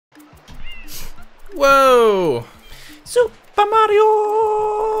Whoa! Super Mario!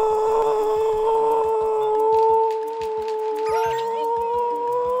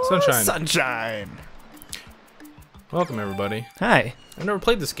 Sunshine. Sunshine. Welcome, everybody. Hi. I've never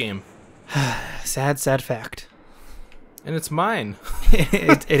played this game. Sad fact. And it's mine.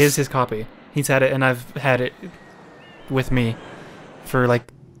 It is his copy. He's had it, and I've had it with me for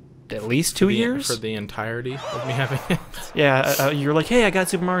like at least 2 years. For the entirety of me having it. Yeah, you're like, hey, I got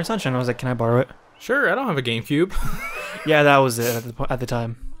Super Mario Sunshine. I was like, can I borrow it? Sure, I don't have a GameCube. Yeah, that was it at the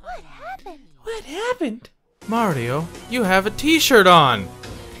time. What happened? What happened? Mario, you have a t-shirt on!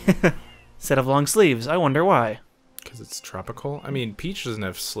 Set of long sleeves. I wonder why. Because it's tropical? I mean, Peach doesn't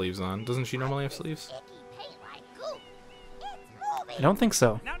have sleeves on. Doesn't she normally have sleeves? I don't think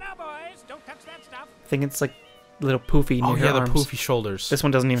so. No, boys, don't touch that stuff. I think it's like little poofy near Oh her yeah, the arms. poofy shoulders. This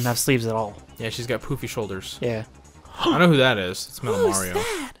one doesn't even have sleeves at all. Yeah, she's got poofy shoulders. Yeah. I know who that is. It's Metal Mario.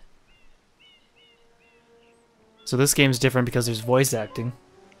 That? So this game's different because there's voice acting.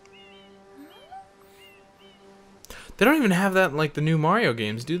 They don't even have that in like the new Mario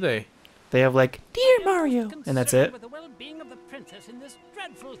games, do they? They have like, Dear Mario, and that's it. With the well-being of the princess in this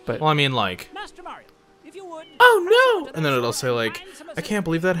dreadful But- Well, I mean like, Master Mario, if you would. oh no! And then it'll say like, I can't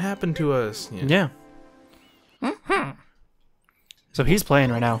believe that happened to us. Yeah. So he's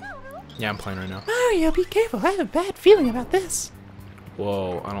playing right now. Yeah, I'm playing right now. Mario, be careful. I have a bad feeling about this.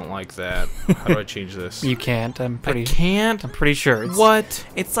 Whoa, I don't like that. How do I change this? You can't. I'm I pretty can't? sure. What?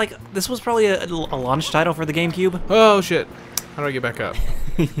 It's like this was probably a launch title for the GameCube. Oh shit. How do I get back up?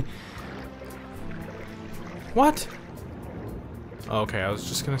 What? Okay, I was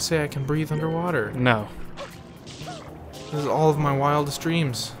just gonna say I can breathe underwater. No. This is all of my wildest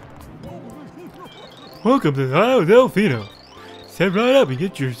dreams. Welcome to the Isle of Delfino. Step right up and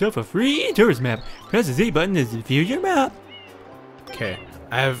get yourself a free tourist map. Press the Z button to view your map. Okay,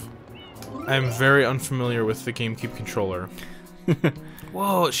 I am very unfamiliar with the GameCube controller.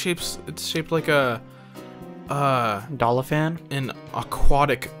 Whoa, it's shaped like a Dolphin? an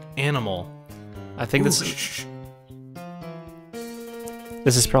aquatic animal. I think Ooh,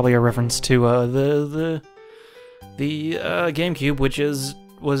 this is probably a reference to the GameCube, which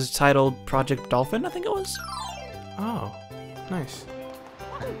was titled Project Dolphin, I think it was. Oh, nice.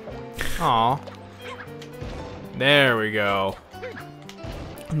 Aw. There we go.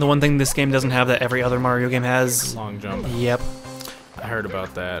 The one thing this game doesn't have that every other Mario game has. Long jump. Yep. I heard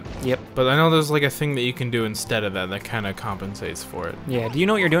about that. Yep. But I know there's like a thing that you can do instead of that kind of compensates for it. Yeah. Do you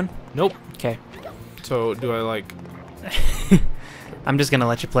know what you're doing? Nope. Okay. So do I like, I'm just gonna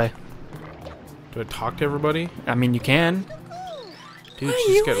let you play. do I talk to everybody? I mean, you can. Dude,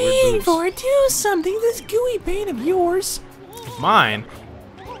 she's got weird boobs. Do something. This gooey paint of yours. Mine?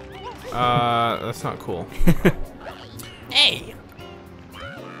 That's not cool. Hey,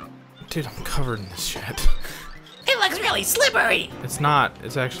 Dude, I'm covered in this shit. it looks really slippery. It's not.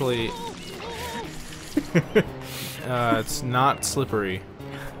 It's actually... it's not slippery.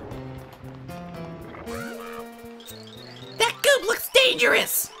 That goop looks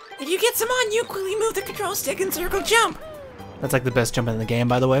dangerous. If you get some on you, quickly move the control stick and circle jump. That's like the best jump in the game,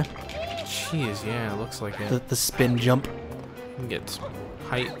 by the way. Jeez, yeah, it looks like it. The spin jump. You can get some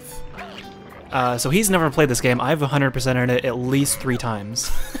height. So he's never played this game. I've 100%ed it at least 3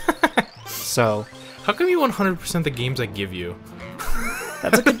 times. So How come you 100% the games I give you?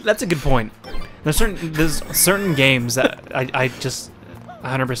 that's a good point. There's certain games that I just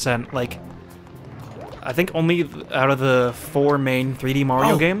 100% like. I think only out of the 4 main 3D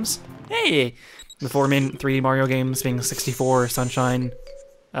Mario games. Hey, the 4 main 3D Mario games being 64, Sunshine,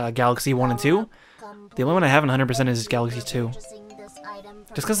 Galaxy 1 and 2. The only one I haven't 100% is Galaxy 2.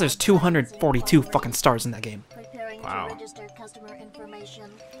 Just because there's 242 fucking stars in that game. Wow.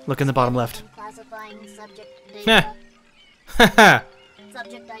 Look in the bottom left. Heh. Haha.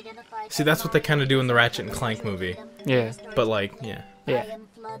 See, that's what they kind of do in the Ratchet and Clank movie. Yeah. But like, yeah. Yeah.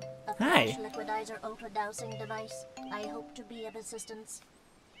 Hi. I hope to be of assistance.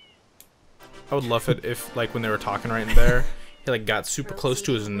 I would love it if, like, when they were talking right in there, he like got super close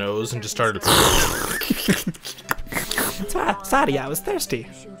to his nose and just started. Sorry, I was thirsty.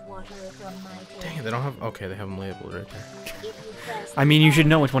 Dang it, they don't have. Okay, they have them labeled right there. I mean, you should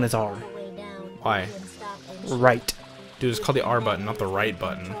know which one is R. Why? Right. Dude, it's called the R button, not the right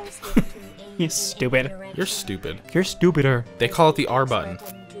button. You stupid. You're stupid. You're stupider. They call it the R button.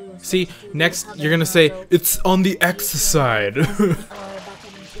 See, next you're gonna say it's on the X side.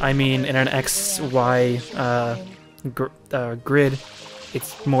 I mean, in an XY grid,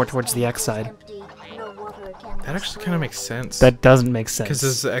 it's more towards the X side. That actually kind of makes sense. That doesn't make sense. Because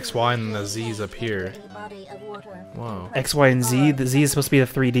there's the XY and the Z's up here. body of water. Whoa. X, Y, and Z. The Z is supposed to be the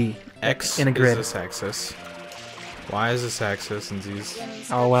 3D. X in a grid. is this axis. Y is this axis, and Z's.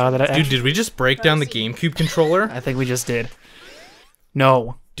 Oh wow, that Dude, did we just break down the GameCube controller? I think we just did.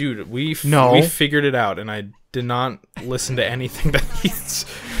 No. Dude, we No. we figured it out, and I did not listen to anything that he's...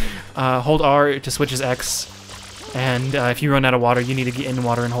 Hold R to switch as X, and if you run out of water, you need to get in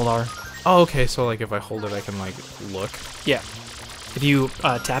water and hold R. Oh, okay, so like if I hold it, I can like look. Yeah. If you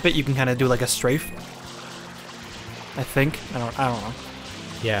tap it, you can kind of do like a strafe. I think. I don't know.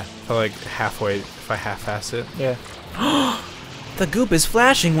 Yeah, so like halfway, if I half-ass it. Yeah. The goop is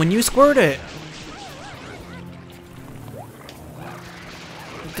flashing when you squirt it.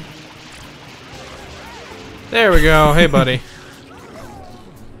 There we go. Hey, buddy.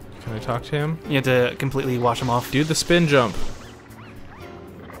 Can I talk to him? You have to completely wash him off. Do the spin jump.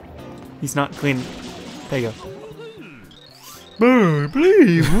 He's not clean. There you go.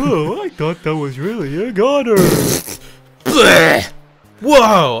 Please, whoa, I thought that was really a goner.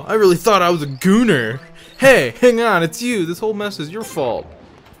 Whoa, I really thought I was a gooner. Hey, hang on, it's you. This whole mess is your fault.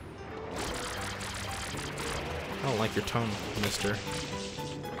 I don't like your tone, mister.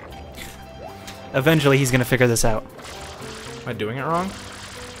 Eventually, he's gonna figure this out. Am I doing it wrong?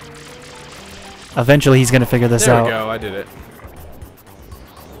 Eventually, he's gonna figure this out. There we go, I did it.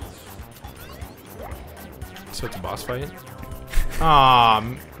 So it's a boss fight?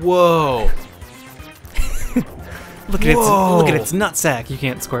 Whoa. Look at its nutsack. You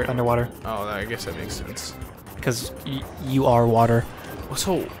can't squirt underwater Oh, I guess that makes sense. because you are water.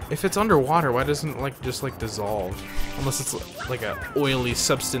 So, if it's underwater, why doesn't it just dissolve? Unless it's like a oily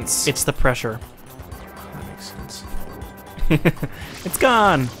substance. It's the pressure. That makes sense. It's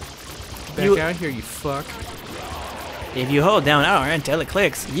gone. Back out here, you fuck. If you hold down R until it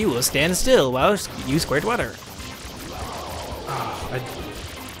clicks, you will stand still while you squirt water.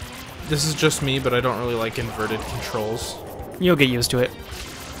 This is just me, but I don't really like inverted controls. You'll get used to it.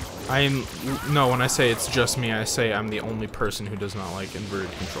 No, when I say it's just me, I say I'm the only person who does not like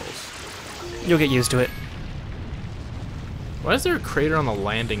inverted controls. You'll get used to it. Why is there a crater on the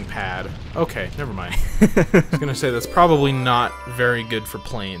landing pad? Okay, never mind. I was gonna say that's probably not very good for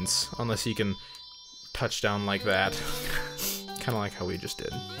planes, unless you can touch down like that. Kind of like how we just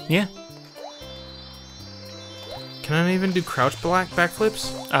did. Yeah. Can I even do crouch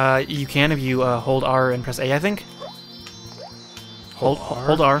backflips? You can if you hold R and press A, I think. Hold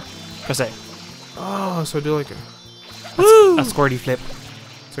R, press A. Oh, so I do like a squirty flip.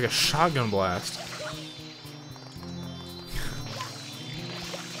 It's like a shotgun blast.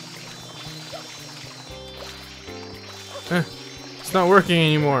 It's not working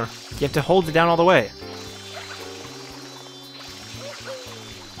anymore. You have to hold it down all the way.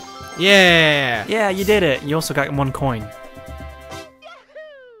 Yeah. Yeah, you did it. You also got 1 coin.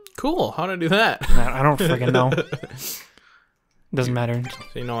 Cool. How'd I do that? I don't friggin' know. Doesn't matter.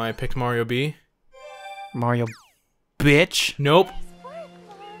 So you know why I picked Mario B? Mario, bitch. Nope.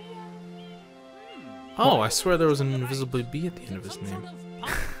 Oh, I swear there was an invisible B at the end of his name.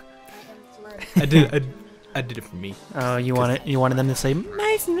 I did it for me. Oh, you wanted them to say,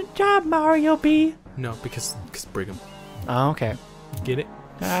 "Nice job, Mario B." No, because Brigham. Oh, okay. Get it?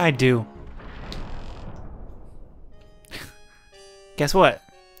 I do. Guess what?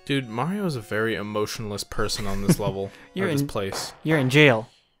 Dude, Mario is a very emotionless person on this level. You're this in- place. You're in jail.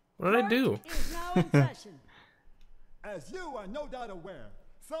 What did I do? Is now in session. As you are no doubt aware,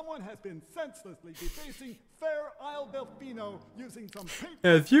 someone has been senselessly defacing Fair Isle Delfino using some paint.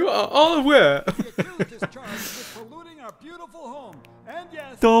 As you are all aware. The accused is charged with polluting our beautiful home. And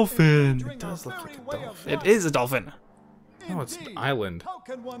yes, Dolphin. endangering It does our look very like a way of dolphin. It life. is a dolphin. No, it's an Indeed. island. How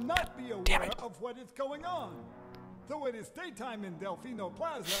can one not be aware of what is going on? Though it is daytime in Delfino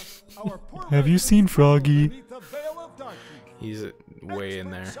Plaza, our poor Have you residents seen struggle Froggy? beneath the veil of darkness. He's way in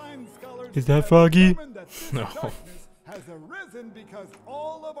there. Expert shine scholars Is that have Froggy? determined that this No. darkness has arisen because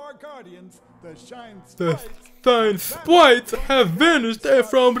all of our guardians, the shine The sprites, Sign Sprites have vanished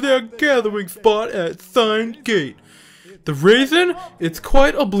from their gathering spot at Sign Gate. The reason? It's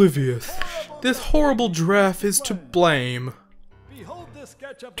quite oblivious. This horrible giraffe is to blame. behold this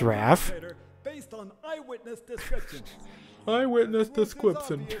sketch of the Giraffe? perpetrator based on eyewitness descriptions. Eyewitness Proof is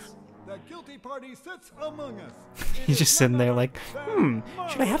description. obvious. The guilty party sits among us. He's just sitting there like,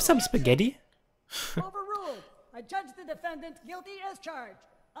 should I have some spaghetti? Overruled. I judge the defendant guilty as charged.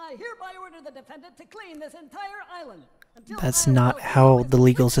 I hereby order the defendant to clean this entire island. Until That's I not know how who is the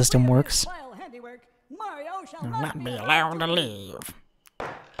legal guilty system of this works. vile handiwork, Mario shall Not be allowed to leave.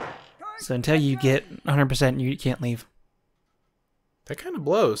 So until you get 100%, you can't leave. That kind of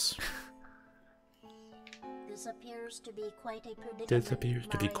blows. This appears appears to be quite a predicament. This appears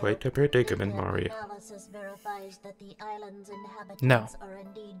to be Mario. quite a predicament, Further Mario. analysis verifies that the island's inhabitants No. are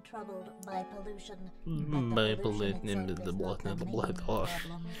indeed troubled by pollution. By but the pollution pollution, itself the is blood, not the the blood, main oh.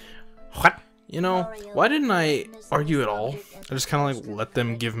 problem. What? You know, why didn't I argue at all? I just kind of like let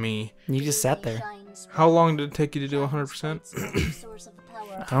them give me... You just sat there. How long did it take you to do 100%?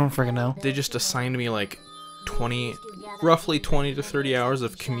 I don't freaking know. They just assigned me like 20, roughly 20 to 30 hours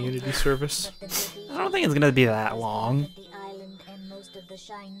of community service. I don't think it's gonna be that long. The island and most of the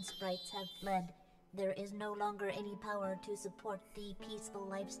shine sprites have fled. There is no longer any power to support the peaceful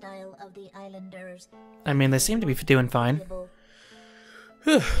lifestyle of the islanders. I mean, they seem to be doing fine.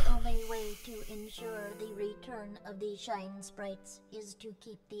 The only way to ensure the return of the shine sprites is to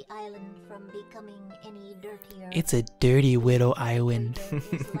keep the island from becoming any dirtier. It's a dirty widow island.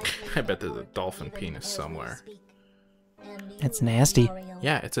 I bet there's a dolphin penis somewhere. That's nasty.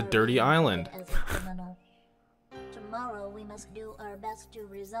 Yeah, it's a dirty island. Tomorrow we must do our best to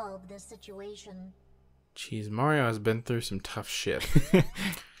resolve this situation. Jeez, Mario has been through some tough shit.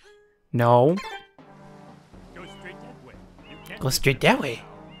 No. Go straight that way. You can't Go straight that way.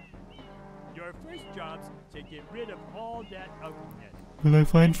 Your first job's to get rid of all that ugliness. Will I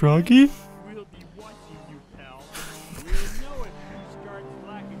find Froggy? We'll be watching you, pal. We'll know if you start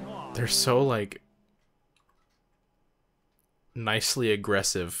slacking off. They're so, like, nicely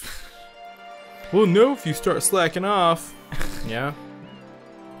aggressive. Well, no, if you start slacking off. Yeah?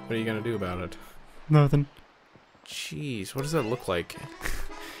 What are you gonna do about it? Nothing. Jeez, what does that look like?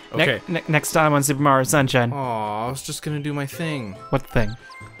 Okay. Next time on Super Mario Sunshine. Aw, I was just gonna do my thing. What thing?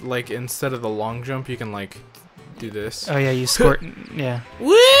 Like, instead of the long jump, you can, like, do this. Oh yeah, you squirt. Yeah.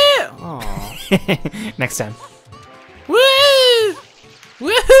 Woo! Aw. Next time. Woo!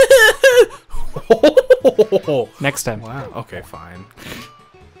 Woo! Next time. Wow, okay, fine.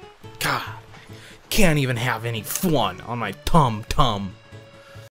 God, can't even have any fun on my tum-tum.